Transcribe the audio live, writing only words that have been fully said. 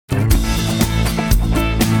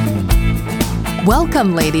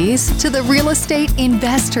Welcome, ladies, to the Real Estate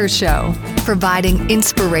Investor Show, providing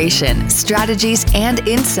inspiration, strategies, and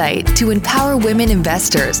insight to empower women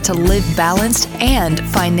investors to live balanced and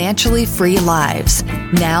financially free lives.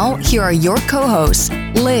 Now, here are your co-hosts,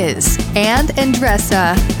 Liz and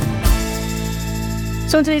Andressa.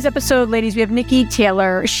 So in today's episode, ladies, we have Nikki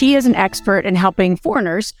Taylor. She is an expert in helping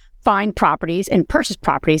foreigners find properties and purchase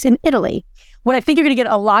properties in Italy. What I think you're going to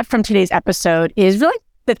get a lot from today's episode is really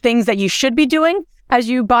the things that you should be doing as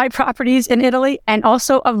you buy properties in Italy, and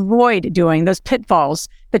also avoid doing those pitfalls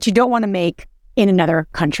that you don't want to make in another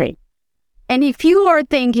country. And if you are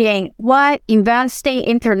thinking, what, investing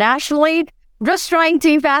internationally, just trying to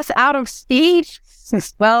invest out of state,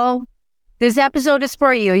 well, this episode is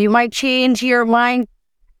for you. You might change your mind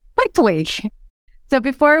quickly. So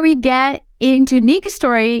before we get into Nikki's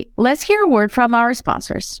story, let's hear a word from our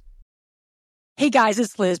sponsors. Hey guys,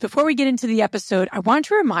 it's Liz. Before we get into the episode, I want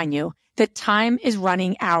to remind you that time is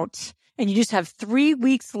running out and you just have 3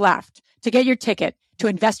 weeks left to get your ticket to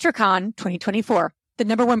InvestorCon 2024, the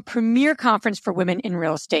 #1 premier conference for women in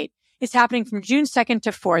real estate. It's happening from June 2nd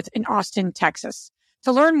to 4th in Austin, Texas.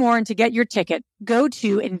 To learn more and to get your ticket, go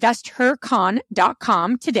to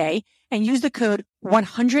investhercon.com today and use the code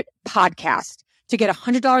 100podcast to get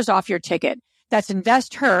 $100 off your ticket. That's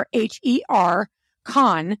investher, HER.com,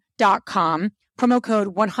 promo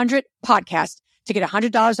code 100podcast to get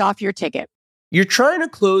 $100 off your ticket. You're trying to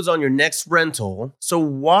close on your next rental, so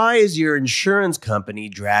why is your insurance company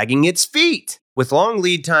dragging its feet? With long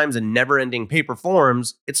lead times and never-ending paper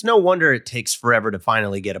forms, it's no wonder it takes forever to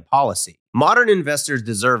finally get a policy. Modern investors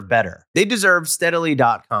deserve better. They deserve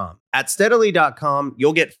Steadily.com. At Steadily.com,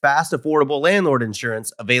 you'll get fast, affordable landlord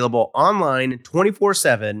insurance available online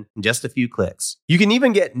 24/7 in just a few clicks. You can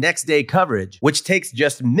even get next-day coverage, which takes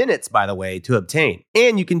just minutes, by the way, to obtain.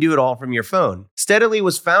 And you can do it all from your phone. Steadily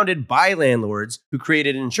was founded by landlords who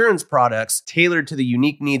created insurance products tailored to the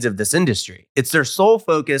unique needs of this industry. It's their sole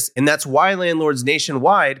focus, and that's why landlords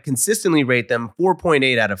nationwide consistently rate them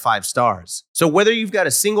 4.8 out of 5 stars. So whether you've got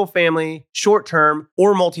a single-family, short-term,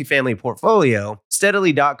 or multifamily portfolio,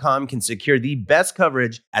 Steadily.com can secure the best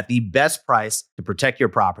coverage at the best price to protect your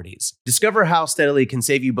properties. Discover how Steadily can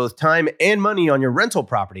save you both time and money on your rental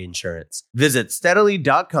property insurance. Visit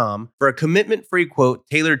Steadily.com for a commitment-free quote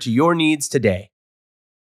tailored to your needs today.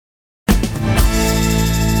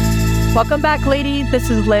 Welcome back, ladies.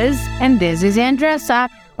 This is Liz. And this is Andressa.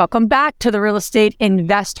 Welcome back to the Real Estate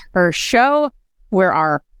Investor Show, where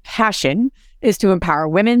our passion is to empower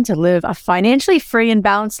women to live a financially free and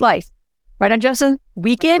balanced life. Right, Andressa?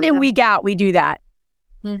 Week in and week out, we do that.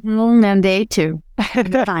 Mm-hmm. And day two.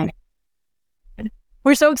 Fine.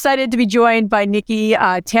 We're so excited to be joined by Nikki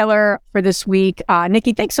Taylor for this week.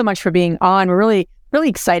 Nikki, thanks so much for being on. We're really, really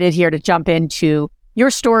excited here to jump into your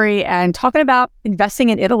story and talking about investing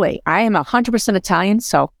in Italy. I am 100% Italian,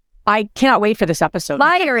 so I cannot wait for this episode.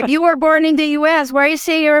 Liar, you were born in the U.S. Why are you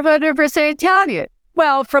saying you're 100% Italian?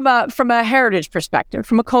 Well, from a heritage perspective,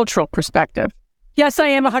 from a cultural perspective. Yes, I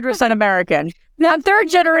am 100% American. Now, third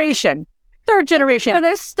generation.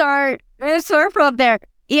 Let's start from there.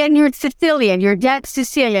 And you're Sicilian. Your dad's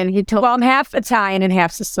Sicilian. He told. Well, I'm half Italian and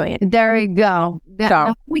half Sicilian. There you go.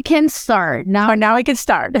 Now we can start. Now we can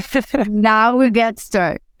start. Now we get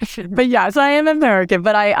started. But yes, I am American.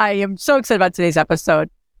 But I am so excited about today's episode.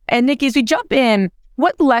 And Nikki, as we jump in,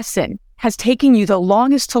 what lesson has taken you the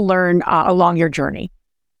longest to learn along your journey?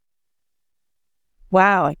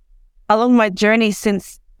 Wow. Along my journey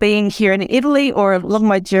since being here in Italy, or along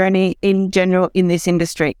my journey in general in this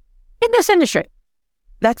industry? In this industry.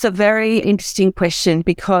 That's a very interesting question,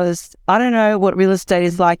 because I don't know what real estate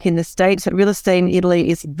is like in the States, but real estate in Italy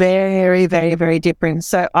is very, very, very different.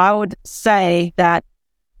 So I would say that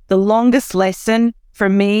the longest lesson for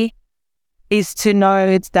me is to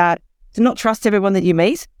know that to not trust everyone that you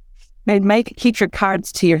meet, and keep your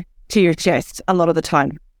cards to your chest a lot of the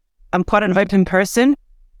time. I'm quite an open person,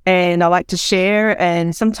 and I like to share,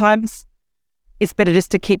 and sometimes it's better just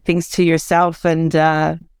to keep things to yourself and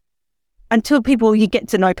until you get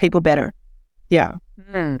to know people better. Yeah.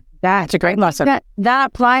 That's a great lesson. That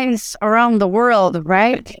applies around the world,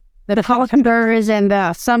 right? The cultures and the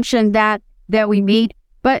assumption that we meet.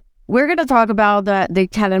 But we're going to talk about the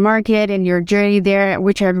Italian market and your journey there,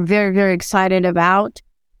 which I'm very, very excited about.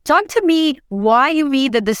 Talk to me why you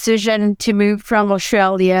made the decision to move from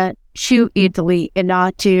Australia to Italy and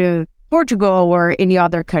not to Portugal or any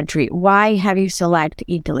other country. Why have you selected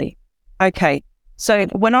Italy? Okay. So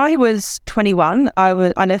when I was 21, I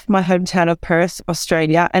left my hometown of Perth,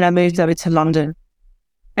 Australia, and I moved over to London.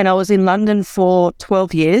 And I was in London for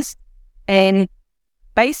 12 years. And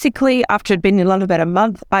basically, after I'd been in London about a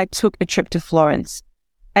month, I took a trip to Florence.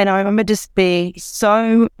 And I remember just being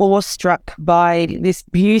so awestruck by this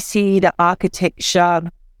beauty, the architecture.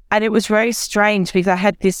 And it was very strange because I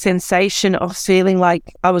had this sensation of feeling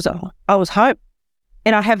like I was home.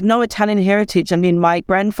 And I have no Italian heritage. I mean, my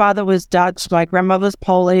grandfather was Dutch, my grandmother was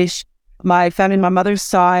Polish, my family, my mother's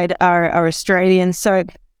side are Australian. So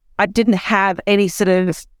I didn't have any sort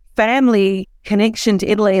of family connection to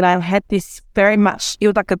Italy. And I had this very much, it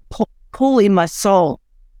was like a pull in my soul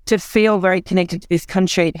to feel very connected to this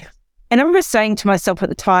country. And I remember saying to myself at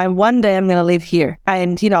the time, one day I'm going to live here.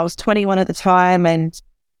 And, I was 21 at the time and,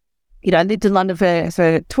 I lived in London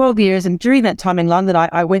for 12 years. And during that time in London,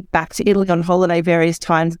 I went back to Italy on holiday various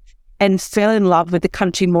times and fell in love with the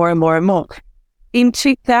country more and more and more. In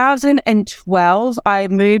 2012, I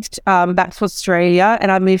moved back to Australia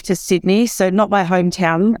and I moved to Sydney. So not my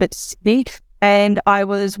hometown, but Sydney. And I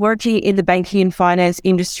was working in the banking and finance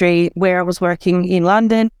industry where I was working in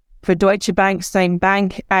London for Deutsche Bank, same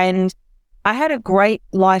bank. And I had a great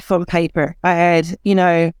life on paper. I had,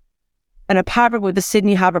 an apartment with the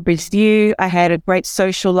Sydney Harbour Bridge view. I had a great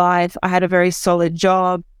social life. I had a very solid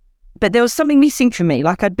job. But there was something missing for me.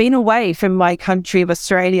 Like I'd been away from my country of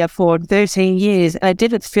Australia for 13 years and I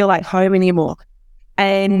didn't feel like home anymore.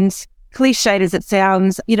 And cliched as it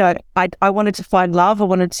sounds, I wanted to find love. I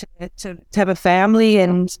wanted to have a family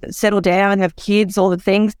and settle down, have kids, all the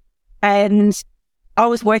things. And I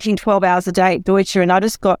was working 12 hours a day at Deutsche and I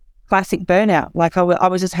just got classic burnout. Like I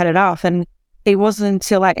was just had enough. And it wasn't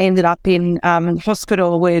until I ended up in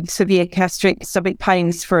hospital with severe gastric stomach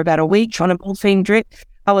pains for about a week on a morphine drip.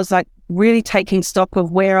 I was like really taking stock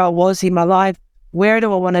of where I was in my life. Where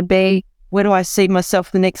do I want to be? Where do I see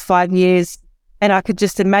myself the next 5 years? And I could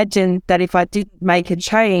just imagine that if I didn't make a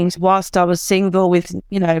change whilst I was single with,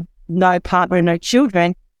 no partner and no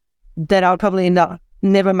children, that I would probably end up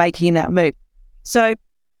never making that move. So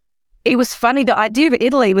it was funny. The idea of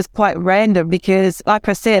Italy was quite random because, like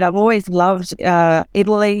I said, I've always loved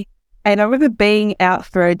Italy. And I remember being out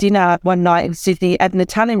for a dinner one night in Sydney at an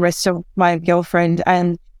Italian restaurant with my girlfriend,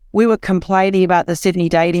 and we were complaining about the Sydney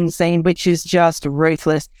dating scene, which is just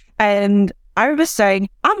ruthless. And I remember saying,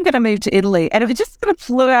 I'm going to move to Italy. And it just kind of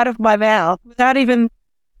flew out of my mouth without even,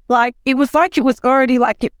 it was already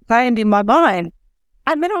it planned in my mind.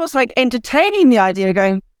 And then I was entertaining the idea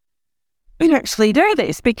going, we can actually do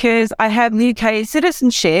this because I have UK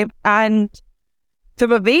citizenship. And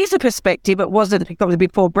from a visa perspective, it wasn't, probably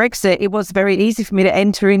before Brexit, it was very easy for me to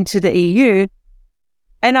enter into the EU.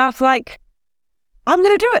 And I was like, I'm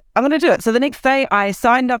going to do it. I'm going to do it. So the next day I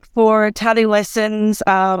signed up for Italian lessons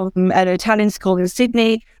at an Italian school in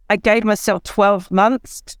Sydney. I gave myself 12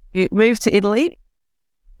 months to move to Italy.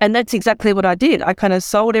 And that's exactly what I did. I kind of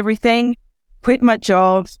sold everything, quit my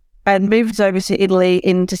job and moved over to Italy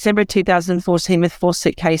in December 2014 with 4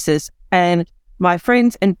 suitcases. And my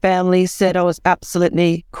friends and family said I was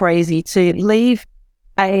absolutely crazy to leave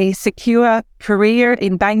a secure career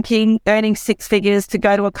in banking, earning 6 figures to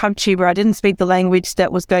go to a country where I didn't speak the language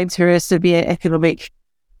that was going through a severe economic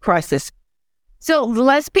crisis. So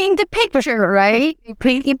let's paint the picture, right?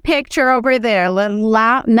 Paint the picture over there.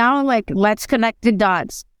 Now, let's connect the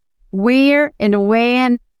dots. Where and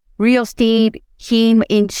when real estate came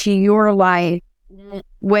into your life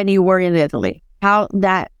when you were in Italy? How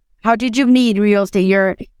did you meet real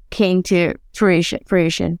estate? Came to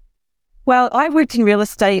fruition. Well, I worked in real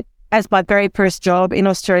estate as my very first job in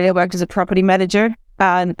Australia. I worked as a property manager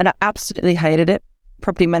and I absolutely hated it.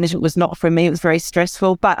 Property management was not for me. It was very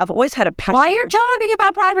stressful, but I've always had a passion. Why are you talking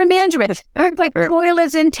about property management? Like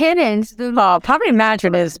toilets and tenants. Oh, property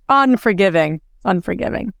management is unforgiving.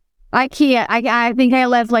 I can't. I think I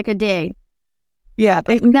left a day. Yeah.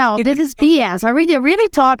 This is BS. Are we really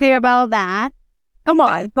talking about that? Come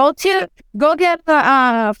on, go get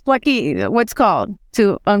the flecky, what's called,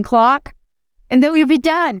 to unclock, and then we'll be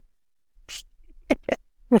done.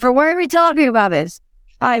 For why are we talking about this?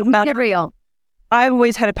 Real. I've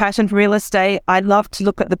always had a passion for real estate. I love to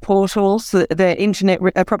look at the portals, the internet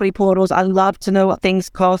property portals. I love to know what things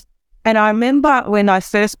cost. And I remember when I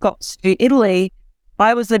first got to Italy,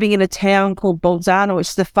 I was living in a town called Bolzano, which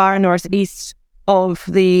is the far northeast of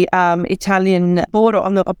the Italian border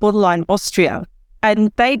on the borderline Austria.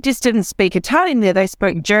 And they just didn't speak Italian there, they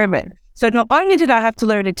spoke German. So not only did I have to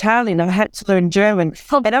learn Italian, I had to learn German.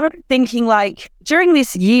 And I remember thinking during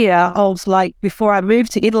this year of before I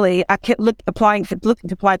moved to Italy, I kept looking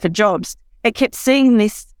to apply for jobs. I kept seeing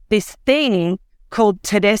this thing called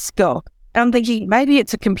Tedesco. And I'm thinking, maybe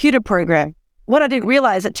it's a computer program. What I didn't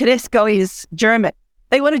realize that Tedesco is German.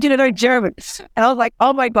 They wanted you to know German. And I was like,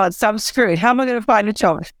 oh my God, so I'm screwed. How am I going to find a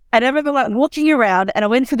job? And I remember like walking around, and I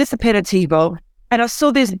went through this aperitivo, and I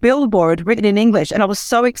saw this billboard written in English, and I was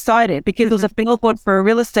so excited because it was a billboard for a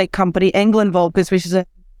real estate company, England Volkers, which is a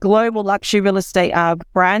global luxury real estate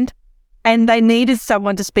brand, and they needed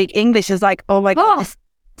someone to speak English. It's like, oh my God,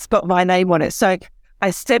 it's got my name on it. So I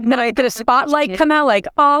stepped. Then I did a spotlight come out like,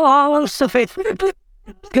 oh, so it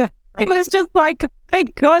was just like,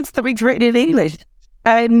 thank God something's written in English,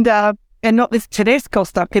 and not this Tedesco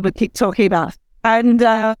stuff people keep talking about. And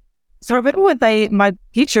so I remember when my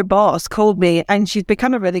future boss called me, and she's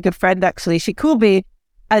become a really good friend, actually. She called me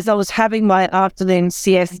as I was having my afternoon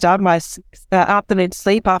siesta, my afternoon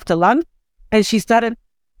sleep after lunch, and she started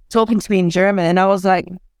talking to me in German, and I was like,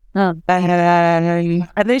 and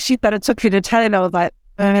then she started talking in Italian, I was like,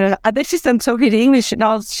 and then she started talking in English,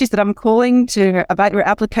 and she said, I'm calling about your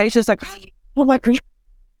application. It's like, oh my God.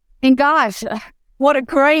 And gosh, what a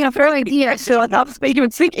great idea. So I'm speaking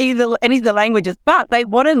any of the languages, but they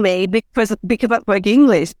wanted me because I spoke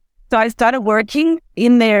English. So I started working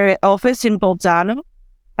in their office in Bolzano.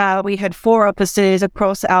 We had 4 offices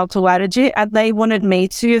across Alto Adige, and they wanted me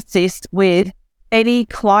to assist with any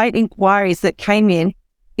client inquiries that came in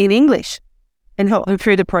English and help them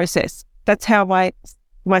through the process. That's how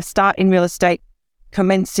my start in real estate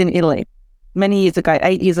commenced in Italy many years ago,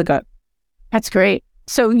 8 years ago. That's great.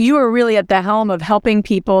 So you were really at the helm of helping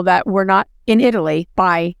people that were not in Italy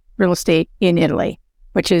buy real estate in Italy,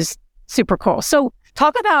 which is super cool. So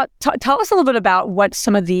tell us a little bit about what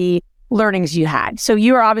some of the learnings you had. So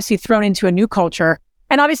you were obviously thrown into a new culture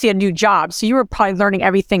and obviously a new job. So you were probably learning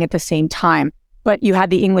everything at the same time, but you had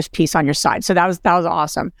the English piece on your side. So that was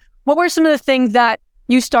awesome. What were some of the things that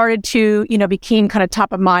you started to, became kind of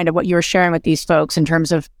top of mind of what you were sharing with these folks in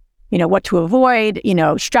terms of, what to avoid,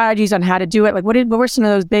 strategies on how to do it? Like what were some of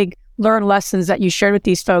those big learned lessons that you shared with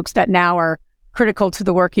these folks that now are critical to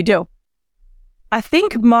the work you do? I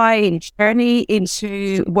think my journey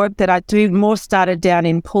into work that I do more started down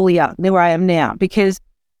in Puglia, where I am now, because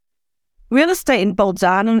real estate in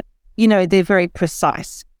Bolzano, they're very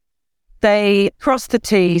precise. They cross the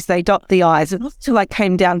T's, they dot the I's. And until I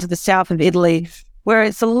came down to the south of Italy, where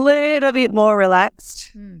it's a little bit more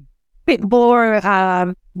relaxed, bit more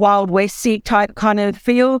Wild West-y type kind of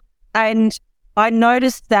feel. And I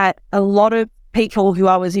noticed that a lot of people who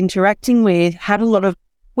I was interacting with had a lot of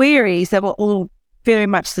queries that were all very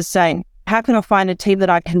much the same. How can I find a team that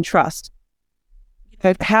I can trust?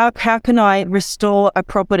 How can I restore a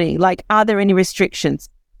property? Like, are there any restrictions?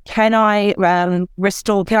 Can I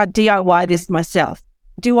restore? Can I DIY this myself?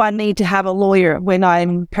 Do I need to have a lawyer when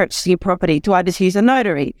I'm purchasing a property? Do I just use a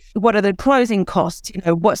notary? What are the closing costs?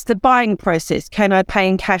 What's the buying process? Can I pay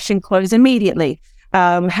in cash and close immediately?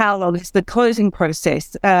 How long is the closing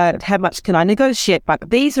process? How much can I negotiate?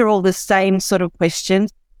 But these are all the same sort of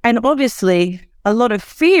questions. And obviously, a lot of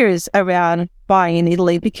fears around buying in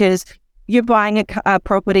Italy because you're buying a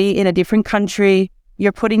property in a different country.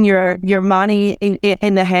 You're putting your money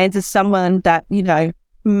in the hands of someone that,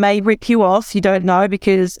 may rip you off. You don't know,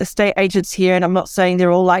 because estate agents here, and I'm not saying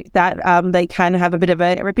they're all like that, they kind of have a bit of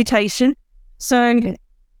a reputation. So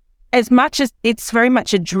as much as it's very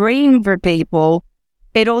much a dream for people,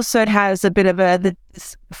 it also has a bit of the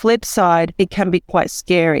flip side. It can be quite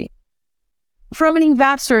scary. From an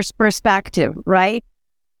investor's perspective, right?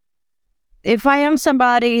 If I am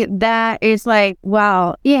somebody that is like,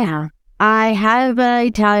 wow, yeah, I have an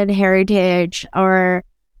Italian heritage, or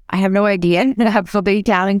I have no idea for the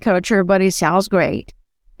Italian culture, but it sounds great,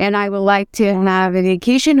 and I would like to have a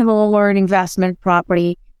vacation home or an investment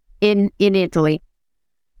property in Italy.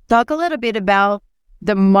 Talk a little bit about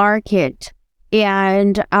the market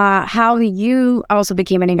and how you also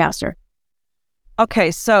became an investor.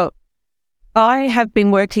 Okay, so I have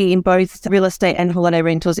been working in both real estate and holiday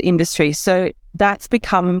rentals industry. So that's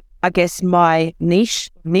become, I guess, my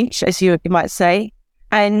niche, as you might say.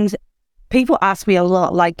 And people ask me a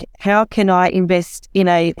lot, like, how can I invest in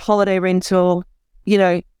a holiday rental,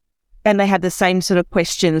 and they have the same sort of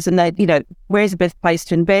questions. And they, where's the best place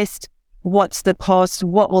to invest? What's the cost?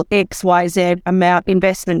 What will X, Y, Z amount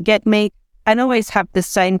investment get me? And I always have the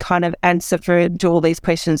same kind of answer to all these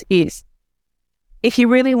questions is, if you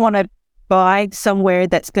really want to buy somewhere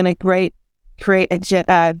that's going to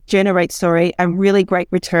generate a really great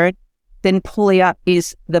return, then Puglia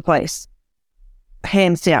is the place,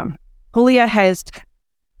 hands down. Puglia has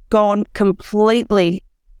gone completely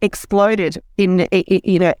exploded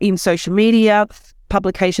in social media,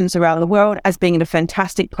 publications around the world as being a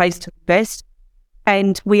fantastic place to invest,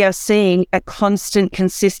 and we are seeing a constant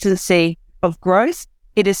consistency of growth.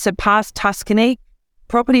 It has surpassed Tuscany.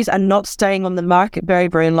 Properties are not staying on the market very,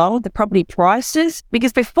 very long. The property prices,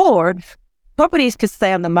 because before, properties could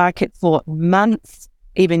stay on the market for months,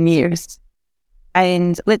 even years.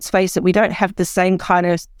 And let's face it, we don't have the same kind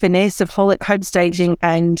of finesse of home staging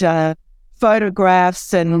and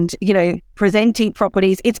photographs and, presenting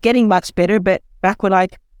properties. It's getting much better, but back when I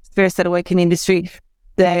first started working in industry,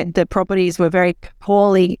 the properties were very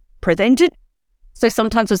poorly presented. So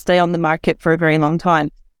sometimes we'll stay on the market for a very long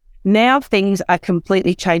time. Now things are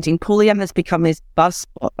completely changing. Poolia has become this buzz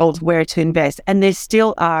of where to invest. And there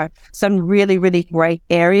still are some really, really great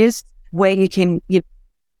areas where you can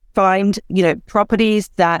find,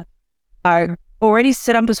 properties that are already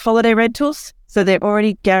set up as holiday rentals. So they're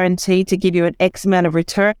already guaranteed to give you an X amount of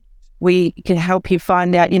return. We can help you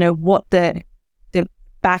find out, what the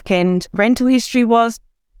back end rental history was.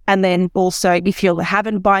 And then also, if you're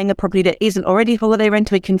buying a property that isn't already holiday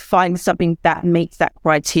rental, we can find something that meets that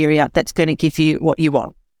criteria that's going to give you what you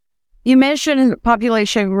want. You mentioned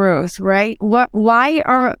population growth, right? What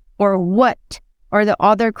are the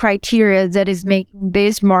other criteria that is making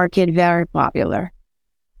this market very popular?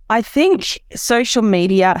 I think social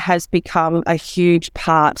media has become a huge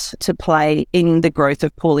part to play in the growth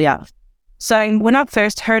of Puglia. So when I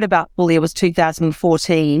first heard about Puglia was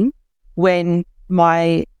 2014, when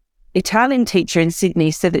my Italian teacher in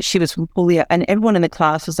Sydney said that she was from Puglia, and everyone in the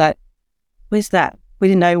class was like, where's that? We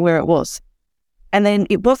didn't know where it was. And then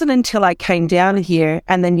it wasn't until I came down here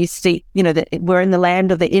and then you see, that we're in the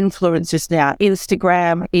land of the influencers now.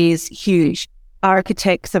 Instagram is huge.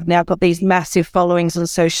 Architects have now got these massive followings on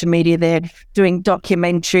social media. They're doing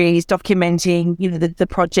documentaries, documenting, the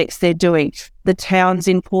projects they're doing. The towns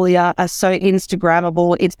in Puglia are so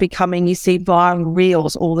Instagrammable. It's becoming, you see viral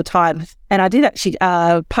reels all the time. And I did actually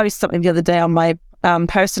post something the other day on my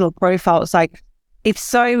personal profile. It's like, it's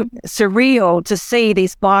so surreal to see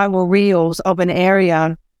these viral reels of an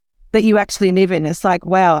area that you actually live in. It's like,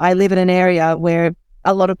 wow, I live in an area where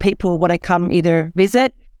a lot of people want to come either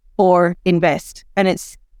visit or invest. And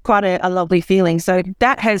it's quite a lovely feeling. So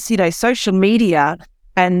that has, social media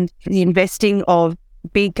and the investing of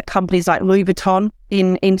big companies like Louis Vuitton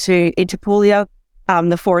into Puglia,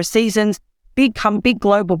 the Four Seasons, big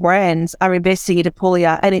global brands are investing into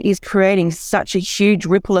Puglia, and it is creating such a huge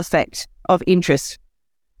ripple effect of interest.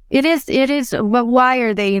 It is, but why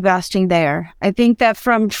are they investing there? I think that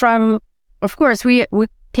from of course, we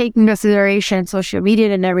take into consideration social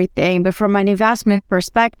media and everything, but from an investment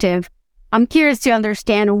perspective, I'm curious to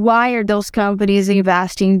understand, why are those companies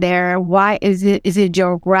investing there? Why is it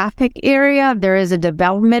geographic area? There is a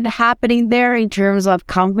development happening there in terms of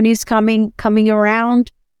companies coming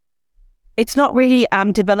around. It's not really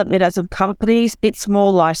development as of companies, it's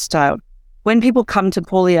more lifestyle. When people come to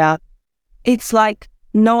Puglia, it's like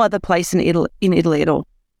no other place in Italy at all.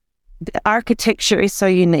 The architecture is so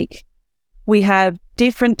unique. We have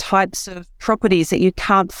different types of properties that you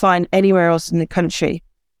can't find anywhere else in the country.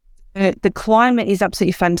 The climate is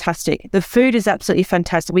absolutely fantastic. The food is absolutely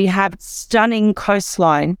fantastic. We have stunning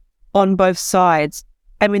coastline on both sides.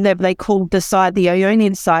 I mean, they call the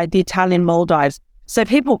Ionian side, the Italian Maldives. So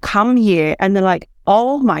people come here and they're like,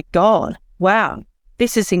 oh my God, wow,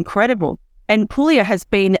 this is incredible. And Puglia has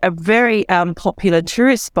been a very popular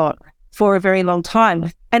tourist spot for a very long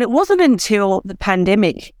time. And it wasn't until the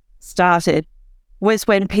pandemic started was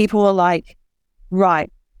when people were like,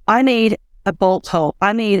 right, I need a bolt hole.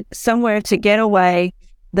 I need somewhere to get away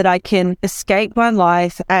that I can escape my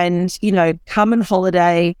life and, come on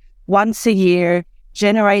holiday once a year,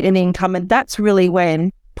 generate an income. And that's really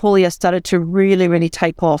when Puglia started to really, really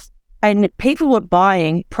take off. And people were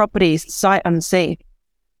buying properties sight unseen.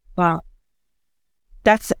 Wow.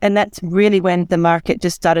 That's really when the market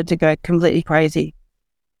just started to go completely crazy.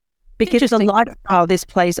 Because the lifestyle this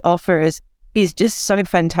place offers is just so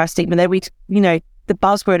fantastic. And the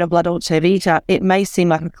buzzword of La Dolce Vita, it may seem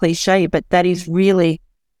like a cliche, but that is really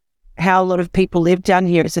how a lot of people live down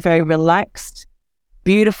here. It's a very relaxed,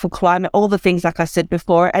 beautiful climate, all the things like I said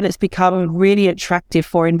before, and it's become really attractive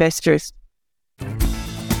for investors.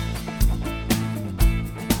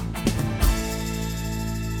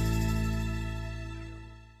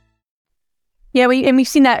 Yeah, we've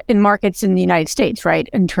seen that in markets in the United States, right?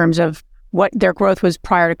 In terms of what their growth was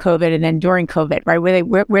prior to COVID and then during COVID, right?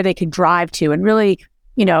 Where they could drive to and really,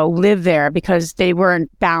 live there because they weren't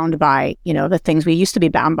bound by, the things we used to be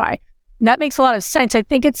bound by. And that makes a lot of sense. I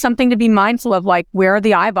think it's something to be mindful of, like, where are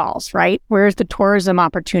the eyeballs, right? Where's the tourism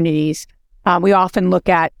opportunities? We often look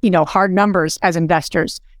at, hard numbers as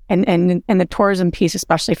investors, and the tourism piece,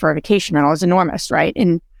 especially for a vacation rental, is enormous, right?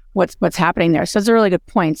 And what's happening there. So those are really good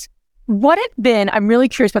points. What have been, I'm really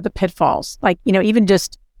curious about the pitfalls, like, even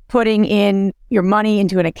just putting in your money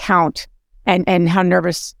into an account and how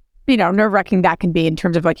nervous nerve-wracking that can be in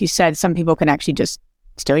terms of, like you said, some people can actually just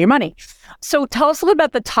steal your money. So tell us a little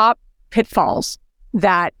about the top pitfalls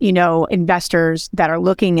that, investors that are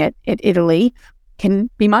looking at Italy can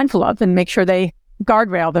be mindful of and make sure they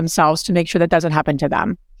guardrail themselves to make sure that doesn't happen to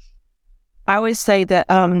them. I always say that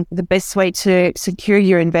the best way to secure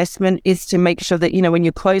your investment is to make sure that, when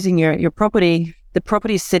you're closing your property, the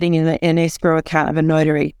property is sitting in an escrow account of a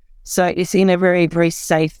notary. So it's in a very, very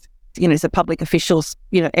safe, it's a public official's,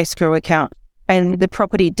 escrow account. And the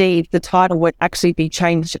property deed, the title would actually be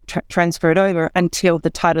transferred over until the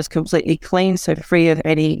title is completely clean, so free of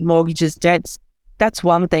any mortgages, debts. That's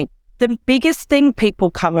one thing. The biggest thing people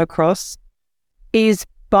come across is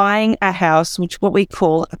buying a house, which what we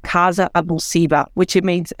call a casa abusiva, which it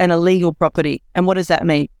means an illegal property. And what does that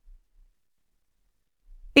mean?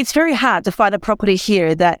 It's very hard to find a property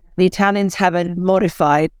here that the Italians haven't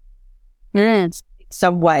modified in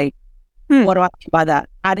some way. What do I mean by that?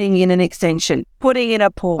 Adding in an extension, putting in a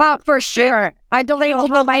pool. Well, for sure. I believe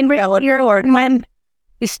mine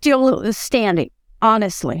is still standing.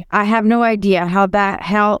 Honestly, I have no idea how that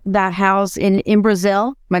house in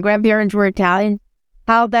Brazil, my grandparents were Italian,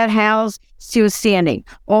 how that house still standing.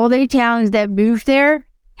 All the Italians that moved there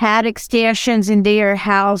had extensions in their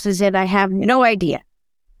houses, and I have no idea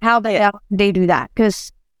how they do that,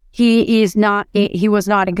 because he was not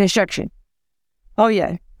in construction. Oh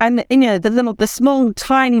yeah. And the small,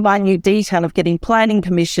 tiny, minute detail of getting planning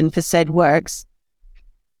permission for said works,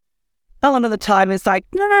 a lot of the time it's like,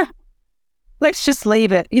 nah, let's just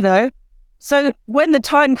leave it, So when the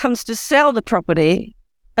time comes to sell the property,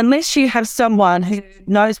 unless you have someone who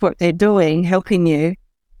knows what they're doing, helping you,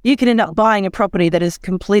 you can end up buying a property that is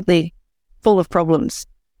completely full of problems.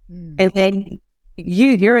 And then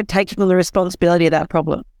you're taking the responsibility of that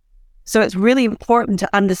problem. So it's really important to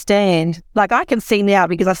understand, like I can see now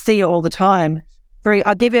because I see it all the time.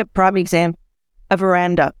 I'll give you a prime example, a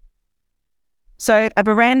veranda. So a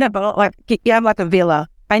veranda, but like you have like a villa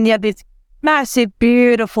and you have this massive,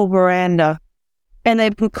 beautiful veranda and they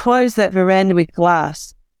can close that veranda with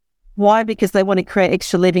glass. Why? Because they want to create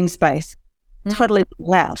extra living space. Totally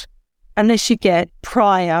allowed, unless you get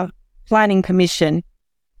prior planning permission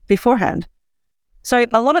beforehand. So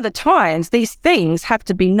a lot of the times, these things have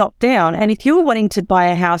to be knocked down. And if you're wanting to buy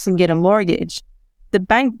a house and get a mortgage, the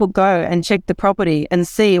bank will go and check the property and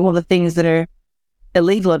see all the things that are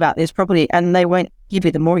illegal about this property, and they won't give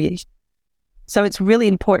you the mortgage. So it's really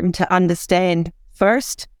important to understand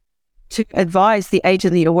first, to advise the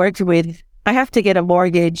agent that you're working with, I have to get a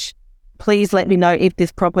mortgage. Please let me know if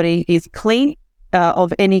this property is clean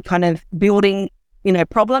of any kind of building,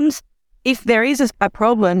 problems. If there is a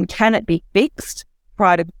problem, can it be fixed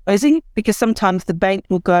prior to closing? Because sometimes the bank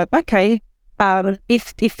will go, okay,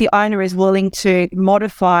 if the owner is willing to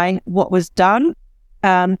modify what was done,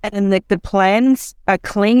 and the plans are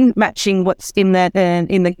clean, matching what's in that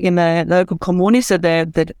in the local comune, so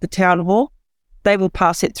the town hall, they will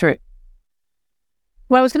pass it through.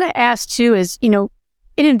 What I was going to ask too is,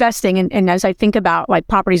 in investing, and as I think about like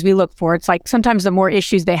properties we look for, it's like sometimes the more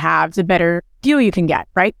issues they have, the better deal you can get,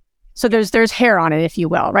 right? So there's hair on it, if you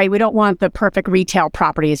will, right? We don't want the perfect retail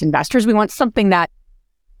property as investors. We want something that,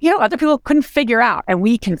 other people couldn't figure out and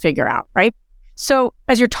we can figure out, right? So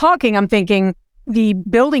as you're talking, I'm thinking the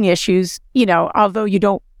building issues, although you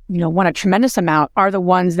don't, want a tremendous amount, are the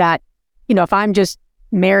ones that, if I'm just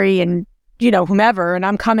Mary and, whomever, and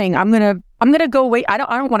I'm coming, I'm going to go wait. I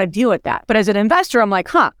don't want to deal with that. But as an investor, I'm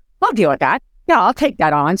like, I'll deal with that. Yeah, I'll take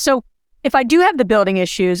that on. So if I do have the building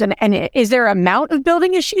issues, and is there an amount of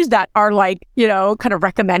building issues that are like, kind of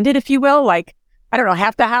recommended, if you will, like, I don't know,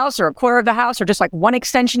 half the house or a quarter of the house, or just like one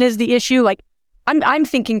extension is the issue? Like, I'm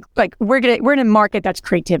thinking like we're in a market that's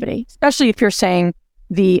creativity, especially if you're saying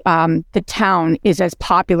the town is as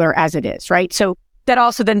popular as it is, right? So that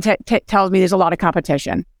also then tells me there's a lot of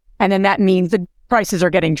competition, and then that means the prices are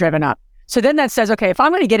getting driven up. So then that says, okay, if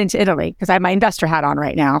I'm going to get into Italy, because I have my investor hat on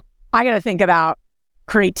right now, I got to think about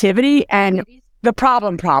creativity and the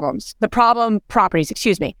problem properties,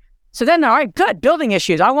 So then, all right, good, building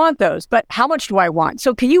issues. I want those, but how much do I want?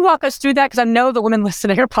 So can you walk us through that? Because I know the women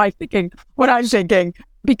listening are probably thinking what I'm thinking,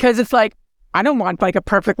 because it's like, I don't want like a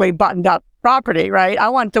perfectly buttoned up property, right? I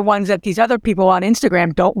want the ones that these other people on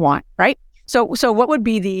Instagram don't want, right? So what would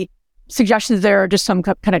be the suggestions there, or just some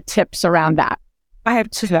kind of tips around that? I have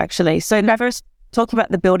two, actually. So first, talk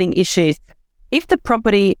about the building issues. If the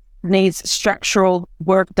property needs structural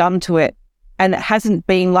work done to it, and it hasn't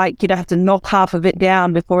been like, have to knock half of it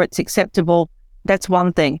down before it's acceptable, that's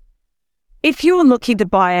one thing. If you're looking to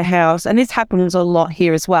buy a house, and this happens a lot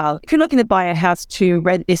here as well, if you're looking to buy a house to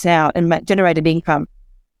rent this out and generate an income,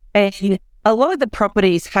 and a lot of the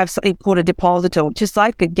properties have something called a depositor, just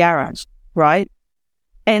like a garage, right?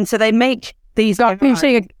 And so they make these. You're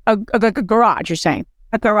saying a garage, you're saying?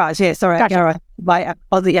 A garage, yeah, sorry. Gotcha. Garage.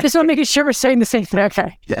 Just want to make sure we're saying the same thing.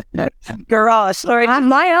 Okay. Garage, sorry.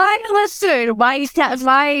 My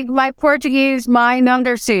Portuguese, mine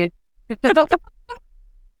understood. So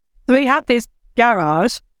we have this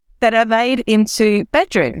garage that are made into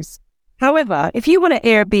bedrooms. However, if you want to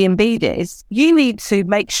Airbnb this, you need to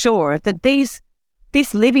make sure that this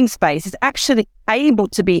living space is actually able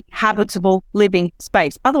to be habitable living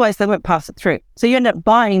space. Otherwise, they won't pass it through. So you end up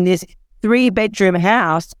buying this 3-bedroom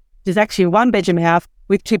house. There's actually 1-bedroom house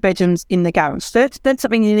with 2 bedrooms in the garage. So that's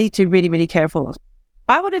something you need to really, really careful of.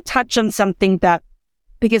 I want to touch on something that,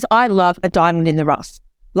 because I love a diamond in the rough.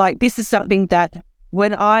 Like, this is something that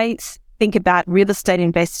when I think about real estate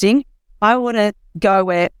investing, I want to go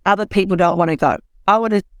where other people don't want to go. I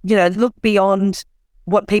want to, look beyond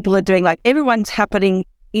what people are doing. Like, everyone's happening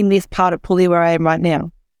in this part of Puli where I am right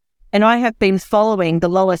now. And I have been following the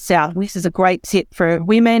Lower South. This is a great tip for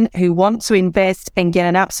women who want to invest and get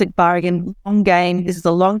an absolute bargain, long game. This is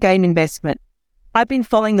a long game investment. I've been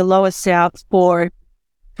following the Lower South for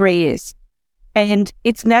 3 years. And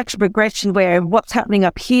it's natural progression where what's happening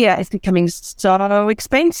up here is becoming so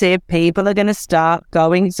expensive, people are going to start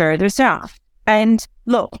going further south. And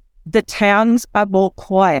look, the towns are more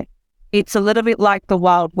quiet. It's a little bit like the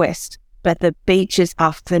Wild West, but the beaches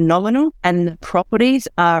are phenomenal and the properties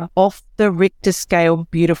are off the Richter scale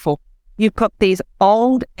beautiful. You've got these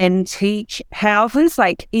old antique houses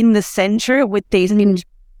like in the center with these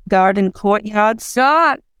garden courtyards,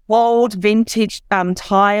 old vintage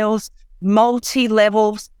tiles,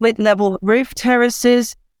 multi-level, split-level roof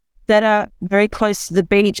terraces that are very close to the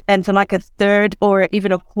beach and for like a third or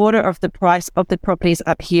even a quarter of the price of the properties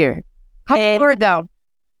up here. How far though?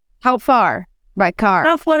 How far by car?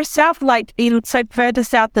 How far south, so further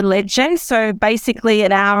south than Ledge. So basically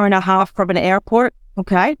an hour and a half from an airport.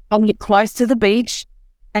 Okay. And you're close to the beach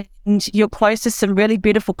and you're close to some really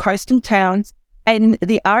beautiful coastal towns. And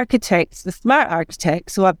the architects, the smart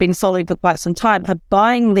architects who I've been following for quite some time, are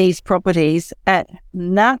buying these properties at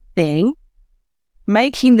nothing,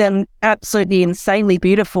 making them absolutely insanely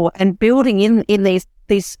beautiful and building in these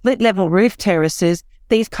split-level roof terraces,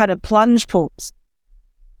 these kind of plunge pools,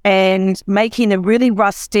 and making them really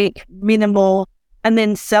rustic, minimal, and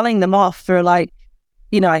then selling them off for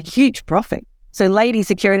a huge profit. So ladies,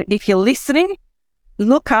 if you're listening,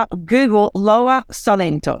 look up, Google Lower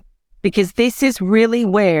Salento. Because this is really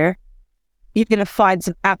where you're going to find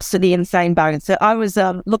some absolutely insane bargains. So I was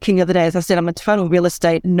looking the other day, as I said, I'm a total real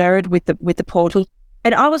estate nerd with the portal,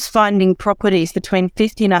 and I was finding properties between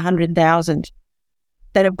 50 and 100,000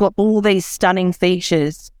 that have got all these stunning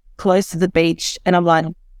features close to the beach, and I'm like,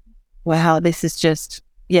 wow, this is just,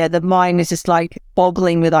 the mind is just like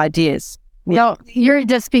boggling with ideas. No, you're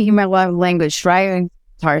just speaking my love language, right?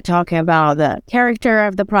 Start talking about the character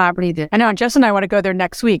of the property. I know, Jess and I want to go there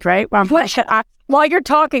next week, right? While you're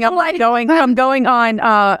talking, I'm going on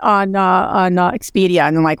Expedia,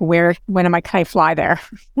 and I'm like, when can I fly there?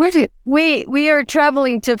 We are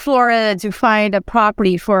traveling to Florida to find a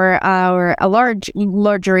property for a large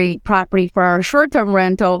luxury property for our short-term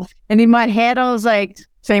rental, and in my head I was like,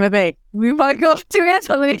 same with me. We might go to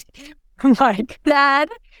Italy. I'm like that.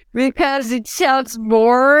 Because it sounds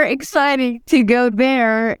more exciting to go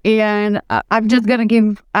there, and I'm just going to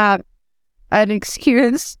give an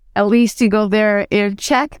excuse, at least to go there and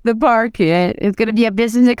check the market. It's going to be a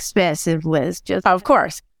business expensive list. Of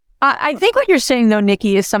course. I think what you're saying, though,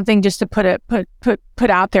 Nikki, is something just to put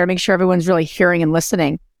out there, make sure everyone's really hearing and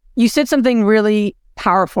listening. You said something really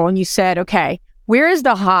powerful, and you said, okay, where is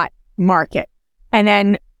the hot market? And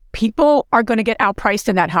then people are going to get outpriced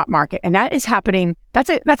in that hot market. And that is happening. That's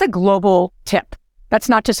a global tip. That's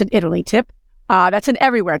not just an Italy tip. That's an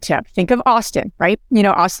everywhere tip. Think of Austin, right?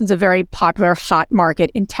 Austin's a very popular hot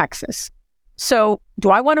market in Texas. So do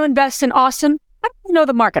I want to invest in Austin? I don't know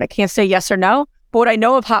the market. I can't say yes or no. But what I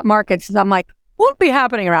know of hot markets is I'm like, what'll be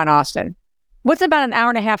happening around Austin? What's about an hour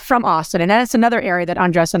and a half from Austin? And that's another area that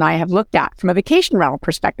Andres and I have looked at from a vacation rental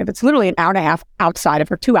perspective. It's literally an hour and a half outside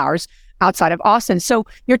of, or 2 hours outside of Austin. So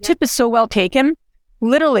your tip is so well taken.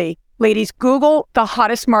 Literally, ladies, Google the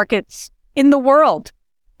hottest markets in the world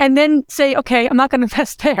and then say, okay, I'm not going to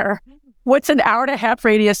invest there. What's an hour and a half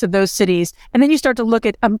radius of those cities? And then you start to look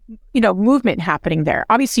at, movement happening there.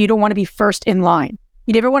 Obviously, you don't want to be first in line.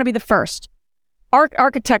 You never want to be the first.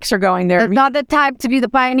 Architects are going there. It's not the time to be the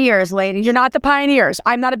pioneers, ladies. You're not the pioneers.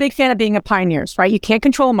 I'm not a big fan of being a pioneers, right? You can't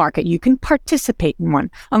control a market. You can participate in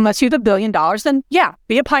one. Unless you have $1 billion, then yeah,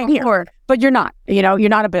 be a pioneer. But you're not. You're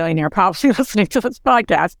not a billionaire, probably listening to this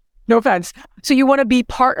podcast. No offense. So you want to be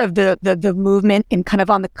part of the movement and kind of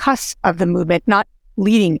on the cusp of the movement, not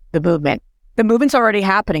leading the movement. The movement's already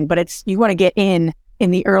happening, but you want to get in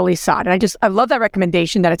the early side. And I love that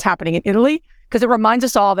recommendation that it's happening in Italy, because it reminds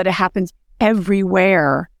us all that it happens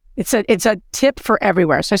everywhere. It's a tip for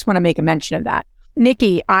everywhere. So I just want to make a mention of that.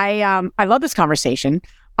 Nikki, I love this conversation.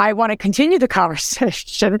 I want to continue the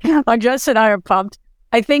conversation. Andressa and I are pumped.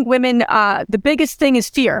 I think women, the biggest thing is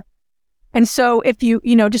fear. And so if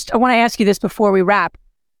I want to ask you this before we wrap.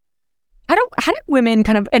 How do women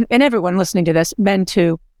kind of, and everyone listening to this, men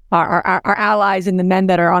too, our allies and the men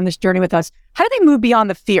that are on this journey with us, how do they move beyond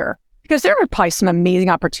the fear? Because there are probably some amazing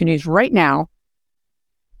opportunities right now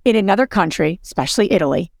in another country, especially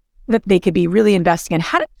Italy, that they could be really investing in.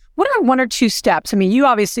 What are one or two steps? I mean, you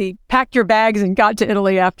obviously packed your bags and got to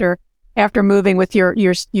Italy after moving with your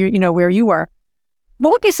where you were.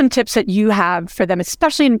 What would be some tips that you have for them,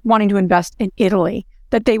 especially in wanting to invest in Italy,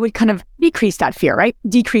 that they would kind of decrease that fear, right?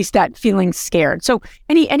 Decrease that feeling scared. So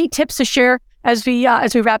any tips to share as we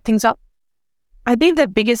wrap things up? I think the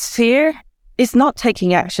biggest fear is not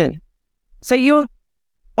taking action. So you're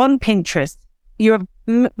on Pinterest, you're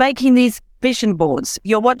making these vision boards,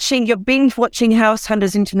 you're binge watching House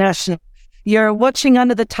Hunters International, you're watching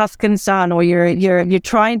Under the Tuscan Sun, or you're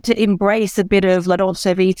trying to embrace a bit of La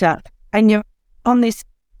Dolce Vita, and you're on this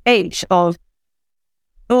edge of,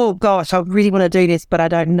 oh gosh, I really want to do this, but I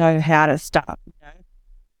don't know how to start.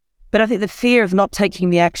 But I think the fear of not taking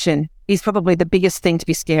the action is probably the biggest thing to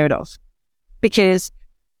be scared of. Because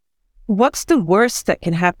what's the worst that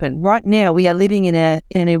can happen? Right now, we are living in an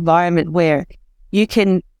environment where you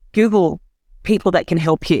can Google people that can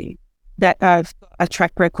help you, that have a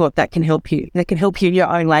track record that can help you in your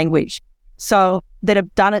own language. So that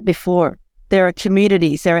have done it before. There are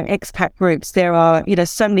communities, there are expat groups, there are,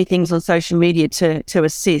 so many things on social media to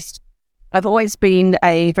assist. I've always been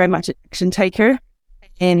very much an action taker,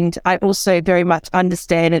 and I also very much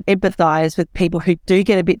understand and empathize with people who do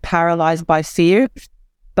get a bit paralyzed by fear.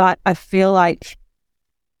 But I feel like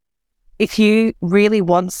if you really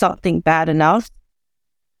want something bad enough,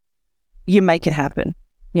 you make it happen.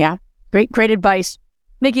 Yeah. Great advice.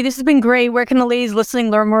 Nikki, this has been great. Where can the ladies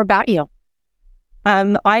listening learn more about you?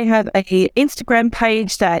 I have a Instagram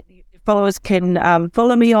page that followers can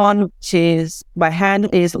follow me on, which is, my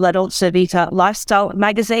handle is La Dolce Vita Lifestyle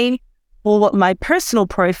Magazine, or my personal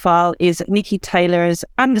profile is Nikki Taylor's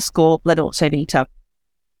 _ La Dolce Vita.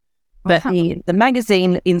 But the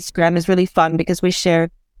magazine Instagram is really fun because we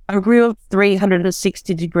share a real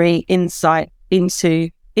 360-degree insight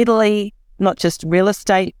into Italy, not just real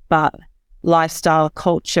estate, but lifestyle,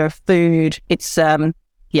 culture, food.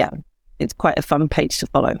 It's quite a fun page to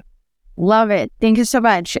follow. Love it. Thank you so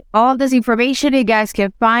much. All this information you guys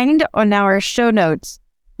can find on our show notes.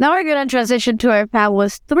 Now we're going to transition to our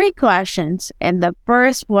fabulous 3 questions. And the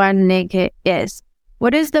first one, Nick, is,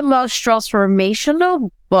 what is the most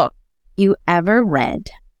transformational book you ever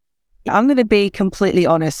read? I'm going to be completely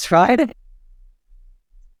honest, right?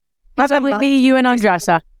 Probably you and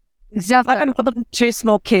Andressa. I've got 2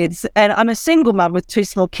 small kids, and I'm a single mum with 2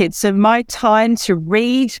 small kids. So my time to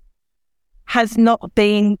read has not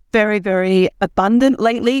been very, very abundant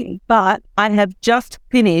lately, but I have just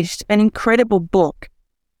finished an incredible book.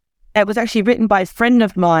 It was actually written by a friend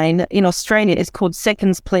of mine in Australia. It's called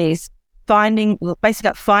Seconds, Please. Finding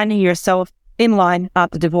yourself in line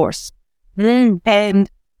after divorce. And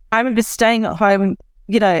I remember staying at home,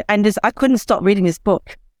 and I couldn't stop reading this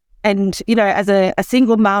book. And, as a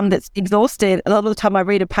single mom that's exhausted, a lot of the time I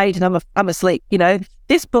read a page and I'm asleep.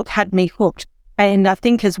 This book had me hooked. And I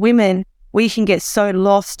think as women, we can get so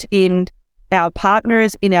lost in our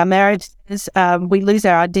partners, in our marriages. We lose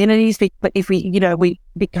our identities. But if we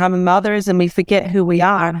become mothers and we forget who we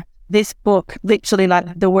are, this book, literally,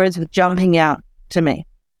 like the words were jumping out to me.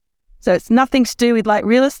 So it's nothing to do with like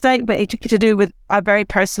real estate, but it's to do with a very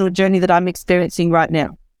personal journey that I'm experiencing right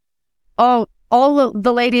now. Oh, all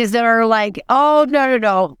the ladies that are like, oh,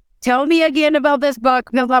 no. Tell me again about this book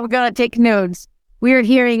because I'm going to take notes. We're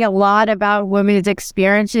hearing a lot about women's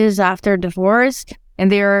experiences after divorce,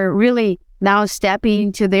 and they're really now stepping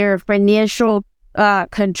into their financial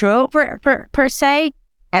control per se,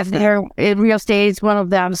 as they're in real estate is one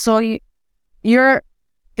of them. So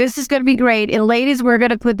this is going to be great. And ladies, we're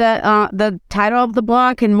going to put the title of the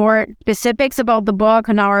book and more specifics about the book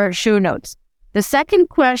on our show notes. The second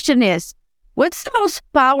question is, what's the most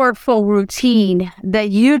powerful routine that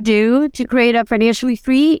you do to create a financially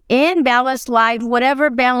free and balanced life, whatever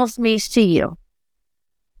balance means to you?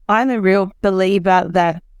 I'm a real believer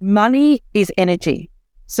that money is energy.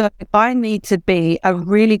 So I need to be a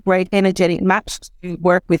really great energetic match to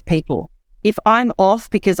work with people. if I'm off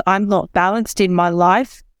because I'm not balanced in my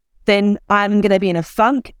life, then I'm going to be in a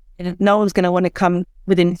funk and no one's going to want to come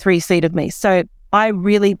within 3 feet of me. So I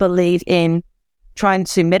really believe in trying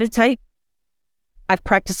to meditate. I've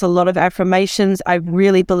practiced a lot of affirmations. I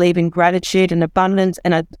really believe in gratitude and abundance.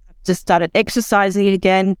 And I just started exercising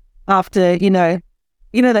again after,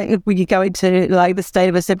 that when you go into like the state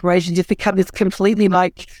of a separation, you just become this completely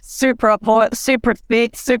like super hot, super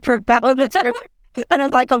fit, super balanced. And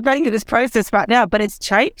I'm like, I'm going through this process right now, but it's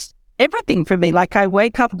changed everything for me. Like I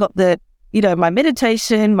wake up, got my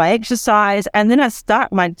meditation, my exercise, and then I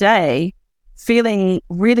start my day feeling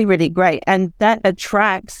really, really great. And that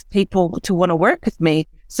attracts people to want to work with me.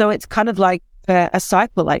 So it's kind of like a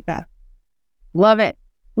cycle like that. Love it.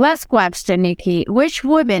 Last question, Nikki. Which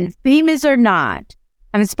women, famous or not,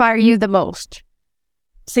 inspire you the most?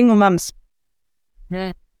 Single mums.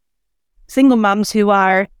 Yeah. Single mums who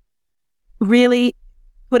are really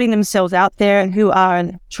putting themselves out there and who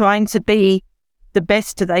are trying to be the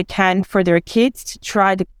best that they can for their kids, to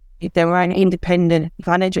try to get their own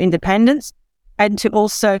financial independence, and to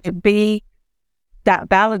also be that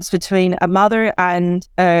balance between a mother and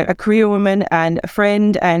a career woman and a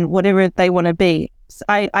friend and whatever they want to be. So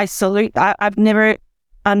I salute. I've never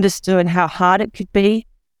understood how hard it could be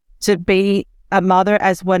to be a mother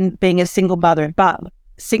as one being a single mother. But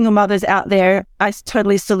single mothers out there, I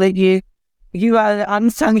totally salute you. You are the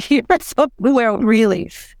unsung heroes of the world,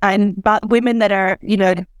 really. But women that are,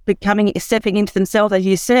 stepping into themselves, as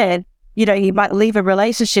you said, you might leave a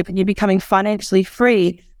relationship and you're becoming financially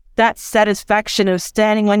free. That satisfaction of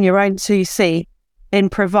standing on your own 2 feet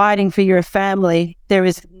and providing for your family, there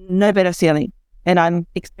is no better feeling. And I'm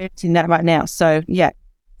experiencing that right now. So, yeah.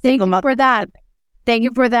 Thank you for that. Thank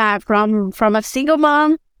you for that. From a single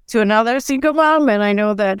mom to another single mom. And I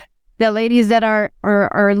know that the ladies that are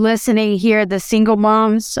listening here, the single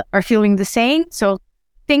moms, are feeling the same. So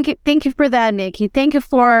thank you for that, Nikki. Thank you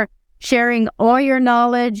for sharing all your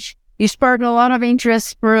knowledge. You sparked a lot of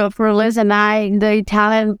interest for Liz and I in the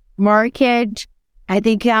Italian market. I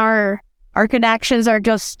think our connections are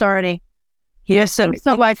just starting. Yes, so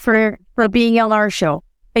much for being on our show.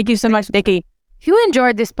 Thank you so much, Nikki. If you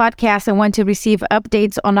enjoyed this podcast and want to receive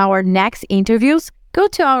updates on our next interviews, go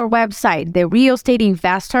to our website,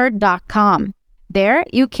 therealestateinvestor.com. There,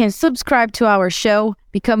 you can subscribe to our show,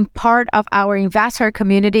 become part of our investor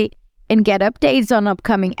community, and get updates on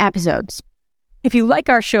upcoming episodes. If you like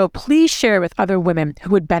our show, please share it with other women who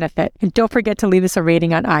would benefit. And don't forget to leave us a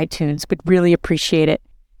rating on iTunes. We'd really appreciate it.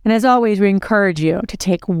 And as always, we encourage you to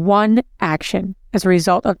take one action as a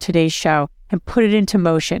result of today's show and put it into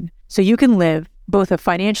motion so you can live both a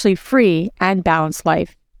financially free and balanced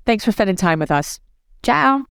life. Thanks for spending time with us. Ciao.